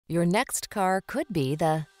Your next car could be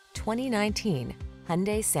the 2019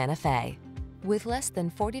 Hyundai Santa Fe. With less than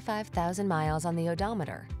 45,000 miles on the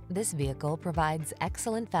odometer, this vehicle provides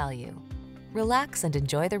excellent value. Relax and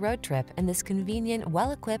enjoy the road trip in this convenient,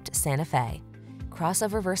 well-equipped Santa Fe.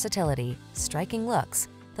 Crossover versatility, striking looks,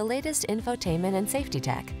 the latest infotainment and safety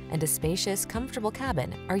tech, and a spacious, comfortable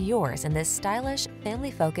cabin are yours in this stylish,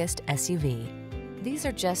 family-focused SUV. These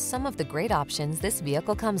are just some of the great options this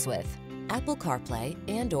vehicle comes with: Apple CarPlay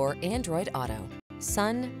and/or Android Auto,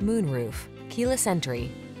 sun, moonroof, keyless entry,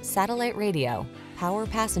 satellite radio, power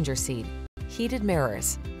passenger seat, heated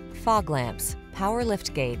mirrors, fog lamps, power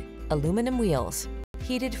liftgate, aluminum wheels,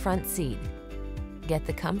 heated front seat. Get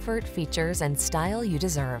the comfort, features, and style you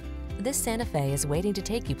deserve. This Santa Fe is waiting to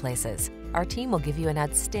take you places. Our team will give you an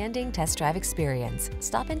outstanding test drive experience.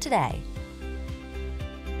 Stop in today.